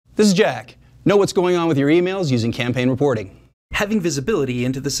This is Jack. Know what's going on with your emails using campaign reporting. Having visibility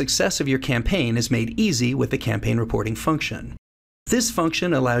into the success of your campaign is made easy with the campaign reporting function. This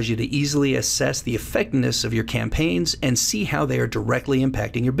function allows you to easily assess the effectiveness of your campaigns and see how they are directly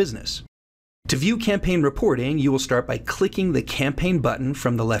impacting your business. To view campaign reporting, you will start by clicking the campaign button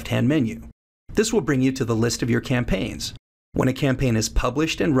from the left-hand menu. This will bring you to the list of your campaigns. When a campaign is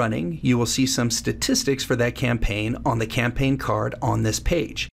published and running, you will see some statistics for that campaign on the campaign card on this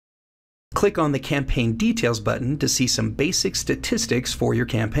page. Click on the Campaign Details button to see some basic statistics for your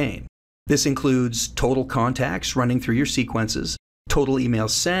campaign. This includes total contacts running through your sequences, total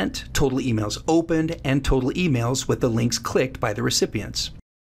emails sent, total emails opened, and total emails with the links clicked by the recipients.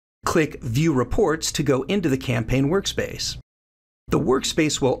 Click View Reports to go into the campaign workspace. The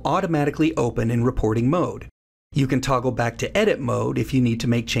workspace will automatically open in reporting mode. You can toggle back to edit mode if you need to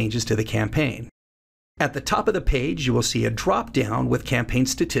make changes to the campaign. At the top of the page, you will see a drop-down with campaign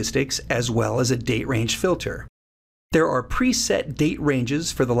statistics as well as a date range filter. There are preset date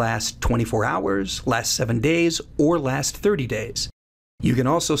ranges for the last 24 hours, last 7 days, or last 30 days. You can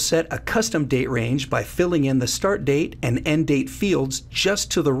also set a custom date range by filling in the start date and end date fields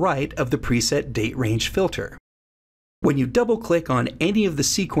just to the right of the preset date range filter. When you double-click on any of the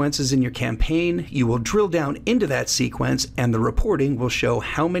sequences in your campaign, you will drill down into that sequence and the reporting will show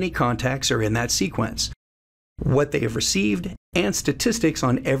how many contacts are in that sequence, what they have received, and statistics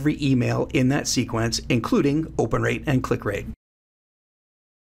on every email in that sequence, including open rate and click rate.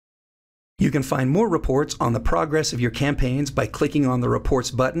 You can find more reports on the progress of your campaigns by clicking on the Reports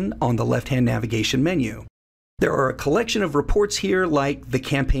button on the left-hand navigation menu. There are a collection of reports here like the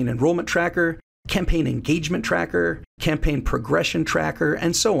Campaign Enrollment Tracker, Campaign Engagement Tracker, Campaign Progression Tracker,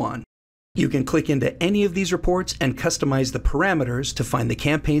 and so on. You can click into any of these reports and customize the parameters to find the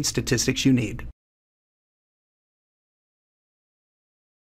campaign statistics you need.